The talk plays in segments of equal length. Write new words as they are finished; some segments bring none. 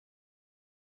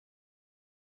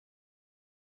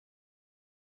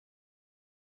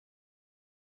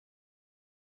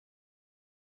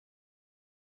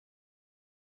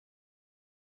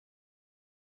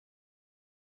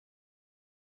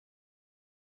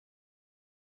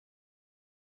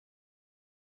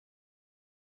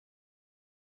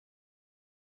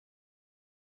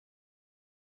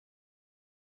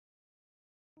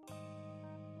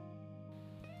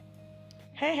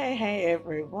Hey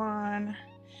everyone.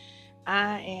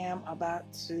 I am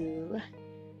about to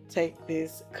take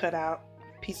this cutout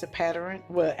piece of pattern.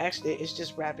 Well, actually, it's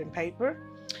just wrapping paper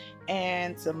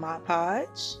and some Mod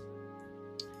Podge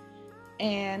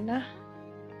and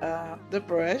the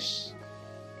brush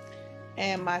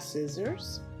and my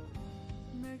scissors.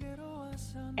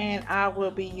 And I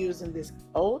will be using this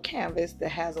old canvas that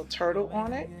has a turtle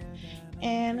on it.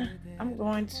 And I'm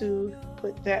going to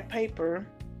put that paper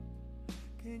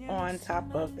on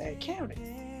top of that canvas.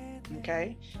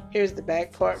 Okay, here's the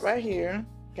back part right here.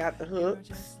 Got the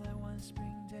hooks,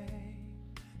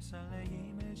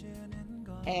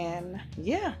 and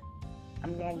yeah,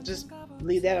 I'm gonna just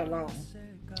leave that alone.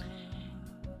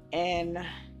 And I'm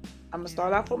gonna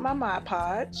start off with my Mod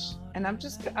Podge, and I'm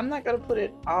not gonna put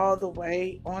it all the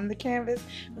way on the canvas.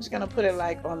 I'm just gonna put it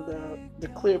like on the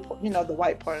clear part, the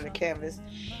white part of the canvas,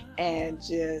 and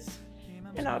just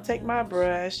take my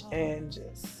brush and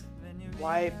just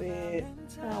wipe it.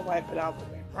 I'll wipe it all the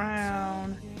way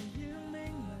around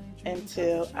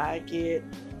until I get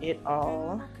it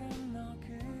all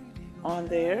on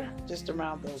there, just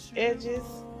around those edges.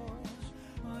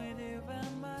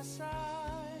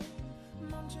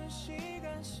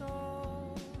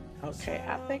 Okay,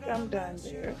 I think I'm done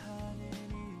there.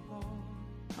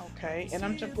 Okay, and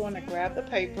I'm just going to grab the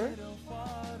paper,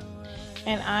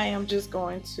 and I am just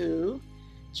going to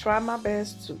try my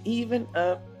best to even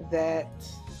up that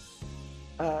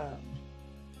the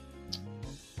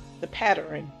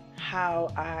pattern how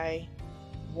I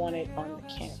want it on the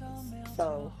canvas.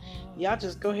 So y'all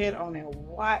just go ahead on and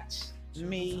watch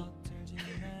me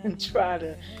and try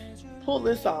to pull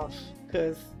this off,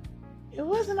 because it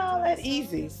wasn't all that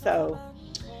easy. So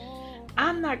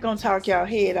I'm not gonna talk y'all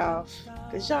head off,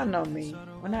 because y'all know me.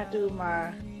 When I do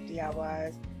my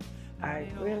DIYs, I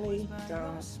really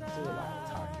don't do a lot of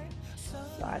talking.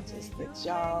 So I just let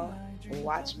y'all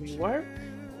watch me work,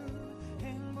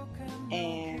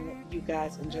 and you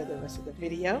guys enjoy the rest of the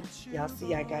video. Y'all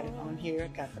see I got it on here,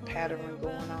 got the pattern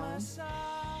going on.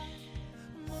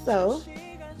 So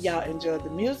y'all enjoy the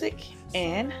music,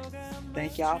 and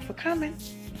thank y'all for coming.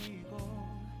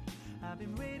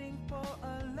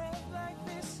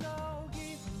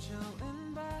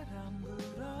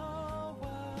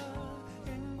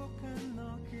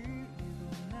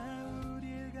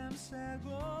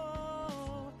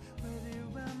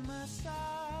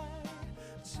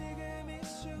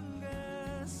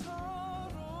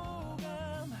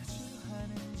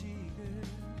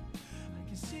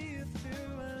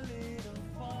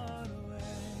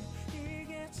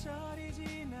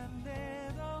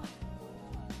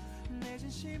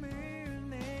 진심을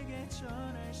내게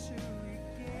전할 수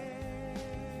있게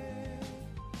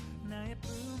나의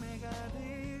품에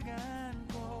가득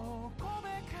안고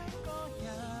고백할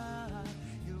거야.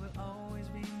 You will always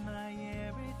be my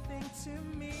everything to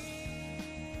me.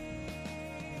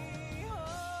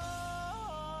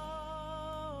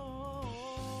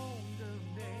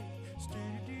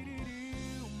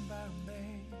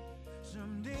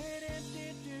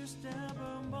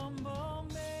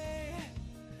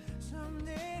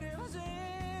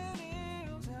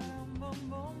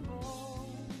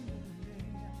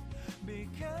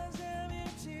 Because I'm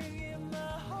here to give my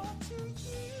heart to you.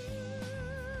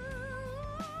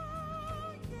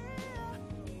 Yeah.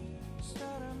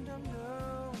 Sa-dum dum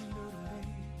dum dum,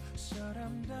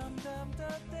 sa-dum dum dum da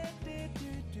da da da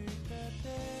da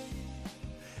da.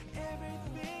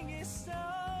 Everything is so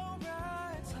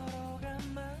right. 서로가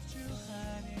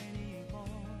마주하는 이곳.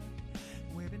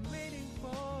 We've been waiting for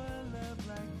a love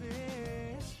like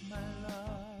this, my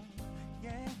love.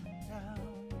 Yeah.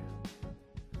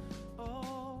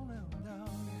 Oh no, no.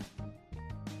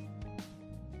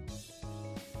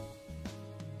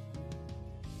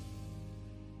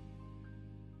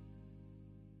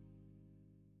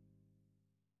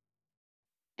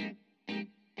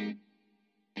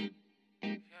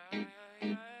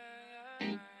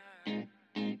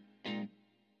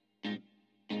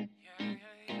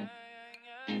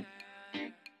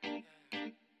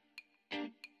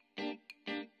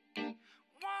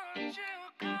 Won't you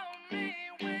call me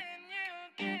when you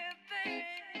get this?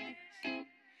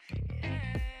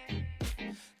 Yeah.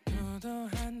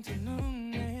 도도한 두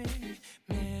눈에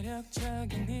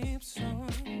매력적인 입술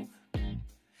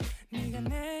네가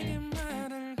내게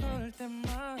말을 걸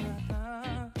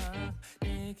때마다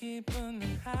내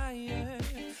기분은 higher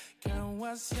Girl,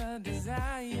 what's your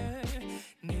desire?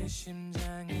 네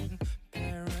심장은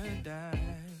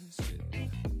paradise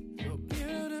You're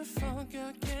beautiful,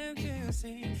 girl, can't you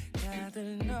see?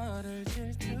 다들 너를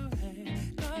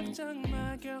질투해 걱정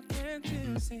마, girl, can't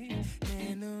you see?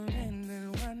 내 눈엔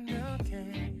늘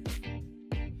완벽해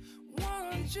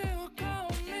Won't you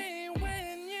call me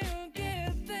when you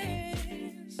get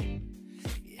this?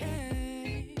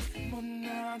 Yeah.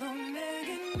 못나도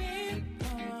내겐 이뻐.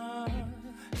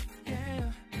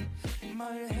 Yeah.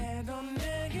 뭘 해도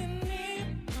내겐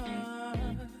이뻐.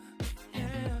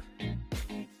 Yeah.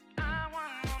 I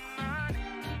want more money,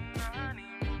 money,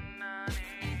 more money.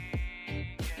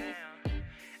 Yeah.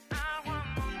 I want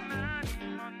more money,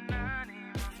 more money,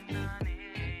 more money.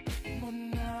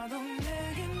 못나도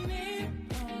내겐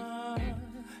이뻐.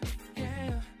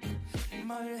 Yeah.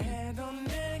 뭘 해도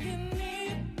내겐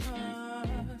이뻐.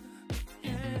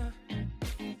 Yeah.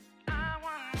 I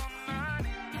want more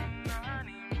money,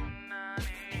 money, more money.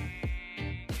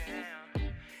 Yeah.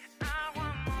 I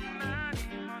want more money,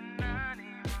 more money,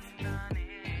 more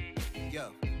money.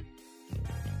 Yo.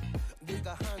 네가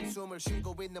한숨을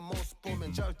쉬고 있는 모습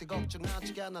보면 절대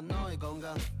걱정하지 않아 너의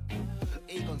건강.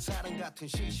 이건 사랑 같은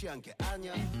시시한 게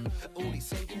아니야. 우리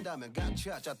생긴다면 같이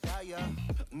하자 다야.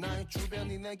 나의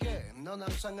주변이 내게 넌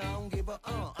항상 I don't give a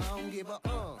I don't give a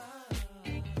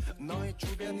너의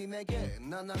주변이 내게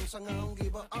난 항상 I don't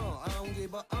give a I don't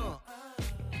give a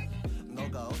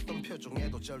너가 어떤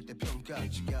표정에도 절대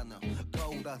평가하지 않아.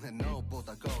 거울 안에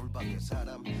너보다 거울 밖의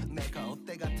사람. 내가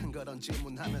어때 같은 그런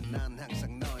질문하면 난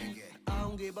항상 너에게 I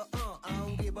don't give a I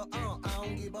don't give a I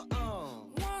don't give a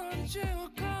Won't you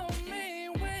call me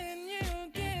when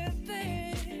you get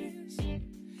this?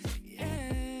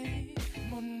 Yeah.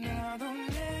 못나도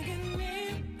내겐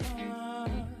이뻐.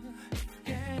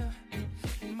 Yeah.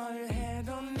 뭘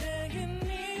해도 내겐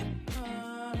이뻐.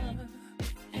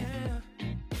 Yeah.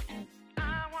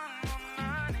 I want more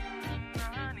money,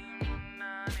 money, more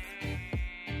money.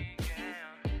 Yeah.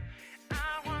 I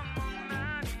want more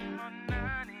money, more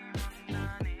money, more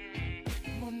money.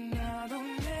 못나도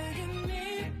내겐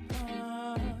이뻐.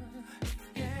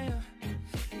 Yeah.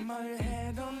 뭘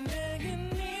해도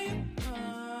내겐 이뻐.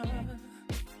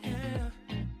 Yeah.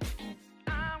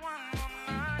 I want more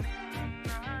money,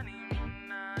 money, more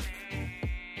money.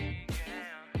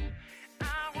 Yeah. I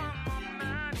want more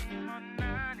money, more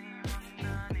money, more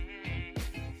money.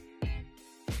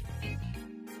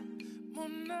 More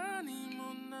money,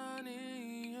 more money.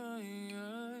 Yeah,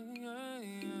 yeah, yeah,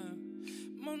 yeah.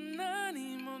 More money,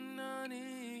 more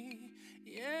money.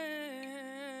 Yeah.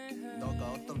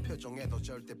 너가 어떤 표정에도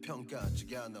절대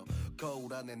평가하지 않아.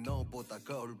 거울 안에 너보다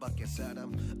거울 밖의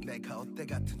사람. 내가 어때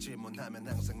같은 질문하면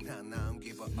항상 난 I don't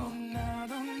give a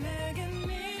못나도 내겐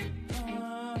이뻐.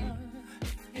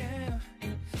 Yeah.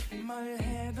 뭘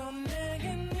해도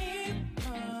내겐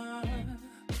이뻐.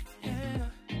 Yeah.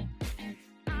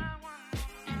 I want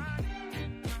more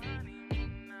money, money,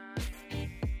 money.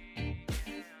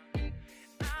 Yeah.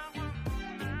 I want more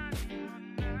money,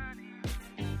 money,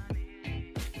 money.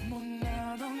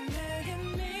 못나도 내겐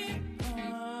이뻐.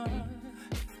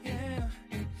 Yeah.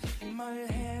 뭘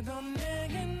해도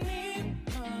내겐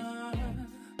이뻐.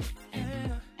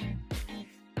 Yeah.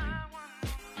 I want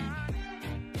more money,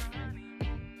 money,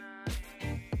 money.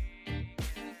 Yeah.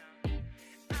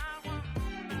 I want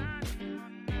more money,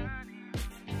 money, money.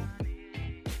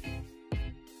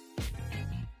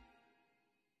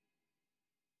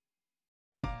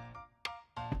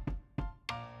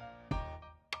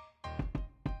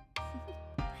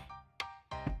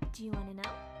 Do you want to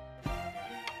know?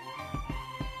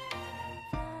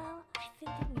 Well, I've been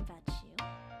thinking about you,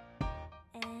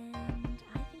 and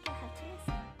I think you'll have to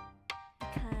listen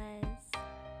because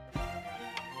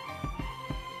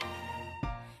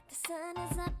the sun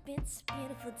is up, it's a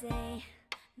beautiful day.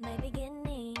 My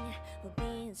beginning will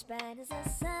be as bright as the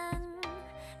sun.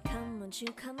 Come, won't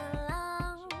you come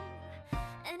along?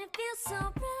 And it feels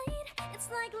so bright, it's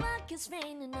like luck is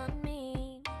raining on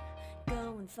me.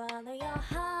 Go and follow your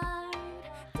heart,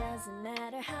 doesn't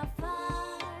matter how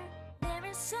far. There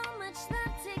is so much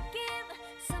love to give,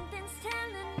 something's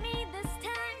telling me this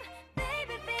time.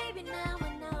 Baby, baby, now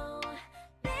I know.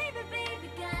 Baby, baby,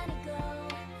 gotta go.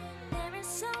 There is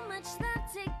so much love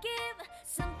to give,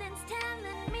 something's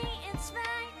telling me it's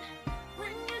right.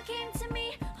 When you came to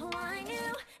me, oh I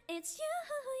knew it's you,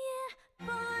 yeah,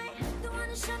 boy. The one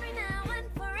who showed me now and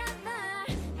forever.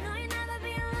 No, you'll never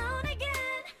be alone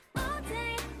again. All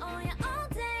day, oh yeah, all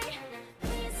day.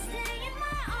 Please stay in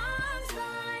my arms,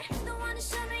 boy. The one who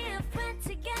showed me if we're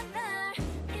together.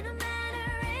 It don't matter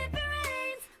if it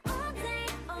rains. All day,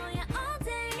 oh yeah, all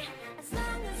day. As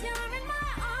long as you're in my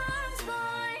arms,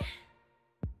 boy.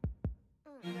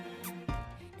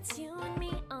 It's you and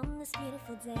me on this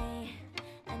beautiful day,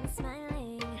 and it's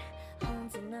smiling,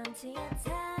 holding on to you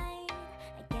tight.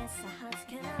 I guess our hearts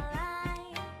can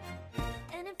align,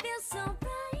 and it feels so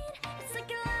bright. It's like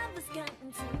your love has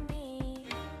gotten to me.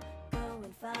 Go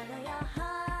and follow your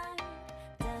heart,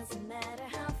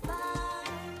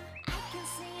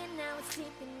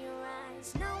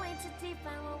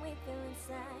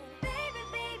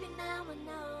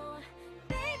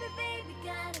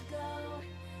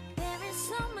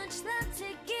 so much love to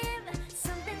give.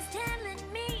 Something's telling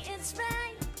me it's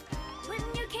right. When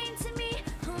you came to me,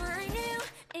 oh, I knew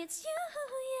it's you,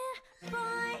 yeah,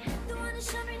 boy. The one who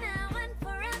showed me now and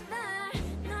forever.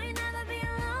 No, you'll never be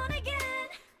alone again.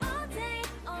 All day,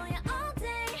 oh yeah, all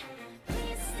day.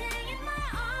 Please stay in my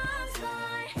arms,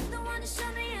 boy. The one who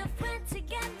showed me if we're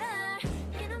together.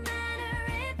 It don't matter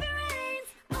if it rains.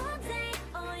 All day,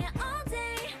 oh yeah, all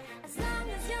day. As long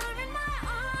as you're in my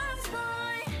arms,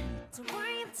 boy. Don't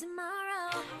worry of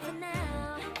tomorrow. For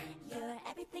now, you're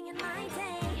everything in my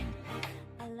day.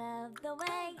 I love the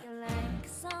way you like a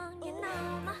song, you know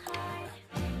my heart.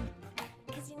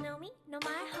 Cause you know me, know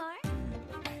my heart.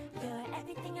 You're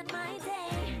everything in my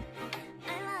day.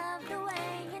 I love the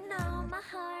way you know my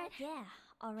heart. Yeah,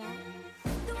 alright.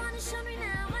 The one who showed me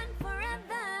now and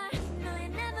forever. No,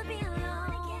 you'll never be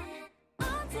alone again.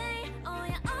 All day, oh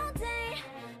yeah, all day.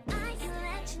 I can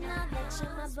let you know that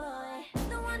you're my boy.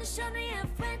 The one who showed me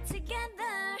if we're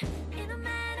together. It don't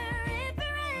matter if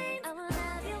it rains. I will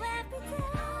love you every day.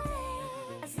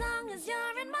 As long as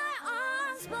you're in my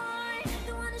arms, boy.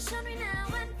 The one who showed me now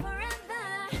and forever.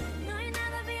 No, you'll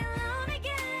never be alone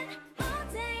again. All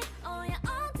day, oh yeah,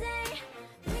 all day.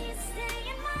 Please stay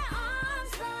in my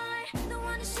arms, boy. The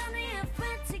one who showed me if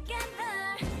we're together.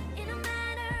 It don't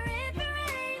matter if it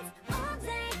rains. All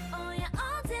day, oh yeah,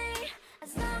 all day.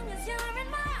 As long as you're in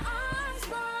my arms,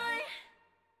 boy.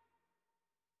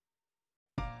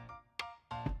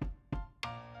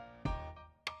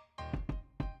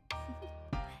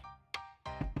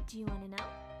 Do you want to know?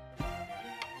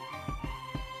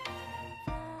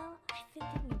 Well, I've been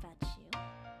thinking about you,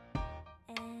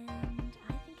 and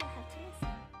I think I'll have to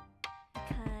listen.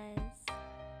 Because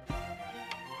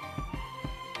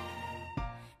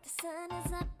the sun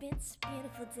is up, it's a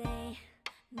beautiful day.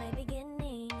 My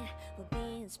beginning will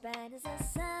be as bright as the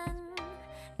sun.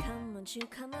 Come, won't you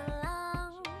come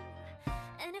along?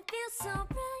 And it feels so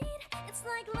bright, it's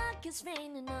like luck is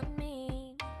raining on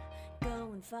me.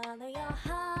 Go and follow your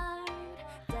heart,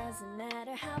 doesn't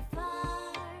matter how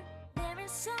far. There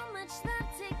is so much love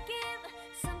to give.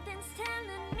 Something's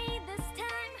telling me this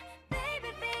time.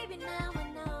 Baby, baby, now I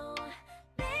know.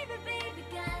 Baby, baby,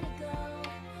 gotta go.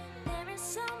 There is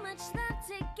so much love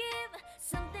to give.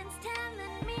 Something's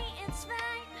telling me it's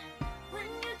right. When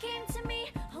you came to me,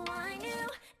 oh, I knew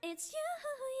it's you,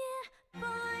 yeah,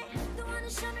 boy. The one who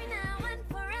showed me now and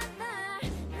forever.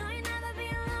 No, you'll never be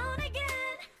alone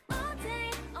again. All day,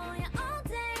 oh yeah, all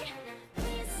day.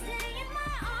 Please stay in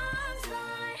my arms,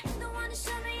 boy. The one who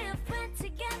showed me if we're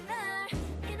together.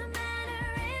 It don't matter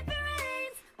if it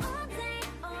rains. All day,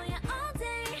 oh yeah, all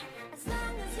day. As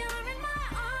long as you're in my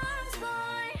arms,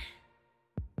 boy.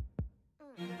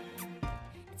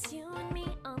 It's you and me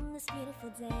on this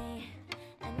beautiful day.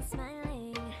 And I'm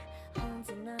smiling,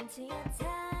 holding on to you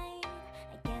tight.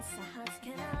 I guess our hearts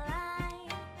can align.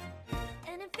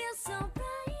 And it feels so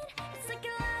bright, it's like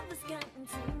your love has gotten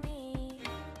to me.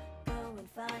 Go and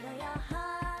follow your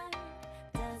heart,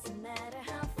 doesn't matter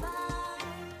how far.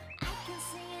 I can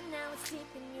see it now, it's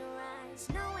deep in your eyes.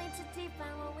 No way to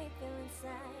define what we feel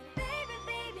inside. Baby,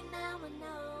 baby, now I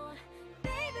know.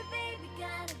 Baby, baby,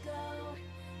 gotta go.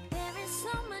 There is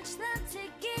so much love to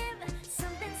give.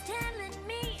 Something's telling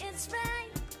me it's right.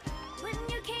 When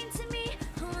you came to me,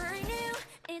 oh, I knew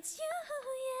it's you,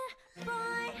 yeah,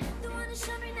 boy. The one who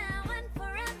showed me now and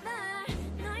forever.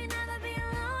 No, you'll never be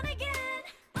alone again.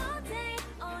 All day,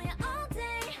 oh yeah, all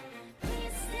day.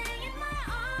 Please stay in my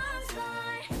arms,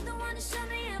 boy. The one who showed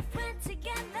me if we're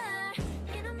together.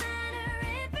 It don't matter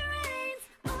if it rains.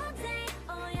 All day,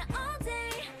 oh yeah, all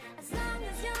day. As long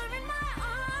as you're in my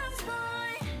arms,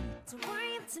 boy. Don't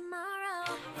worry of tomorrow.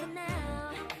 For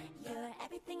now, you're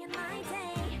everything in my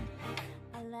day.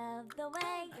 I love the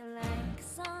way you like a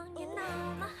song, you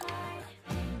know my heart.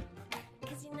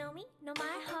 Cause you know me, know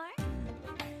my heart.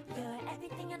 You're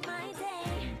everything in my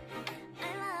day. I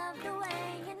love the way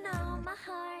you know my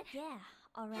heart. Yeah,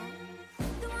 alright.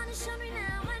 The one who showed me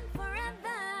now and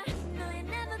forever. No, you'll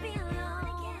never be alone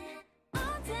again.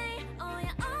 All day, oh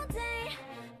yeah, all day.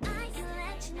 I can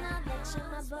let you know that you're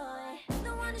my boy.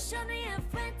 The one who showed me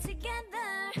if we're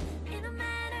together. It don't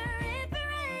matter if it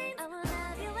rains. I will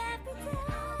love you every day.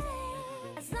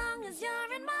 As long as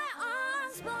you're in my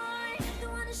arms, boy. The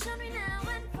one who showed me now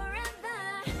and forever.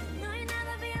 No, you'll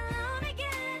never be alone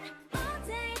again. All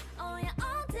day, oh yeah,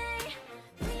 all day.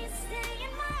 Please stay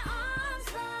in my arms,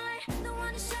 boy. The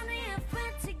one who showed me if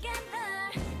we're together.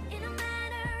 It don't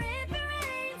matter if it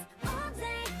rains. All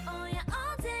day, oh yeah,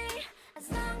 all day. As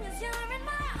long as you're in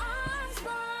my arms,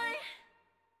 boy.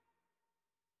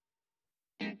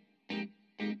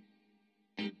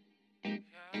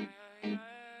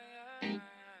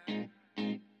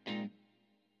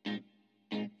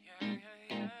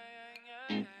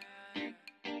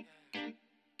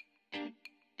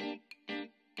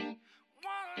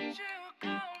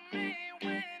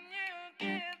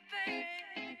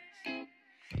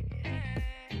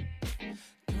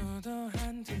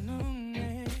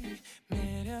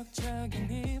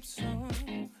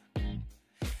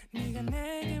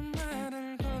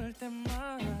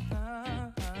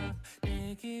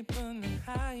 deeper and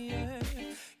higher.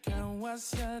 Girl,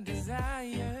 what's your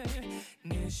desire?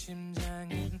 내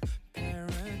심장은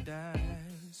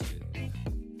paradise.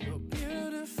 You're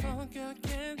beautiful, girl,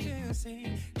 can't you see?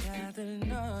 다들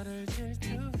너를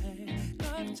질투해.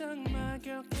 걱정 마,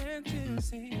 girl, can't you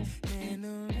see? 내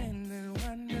눈엔 늘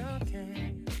완벽해.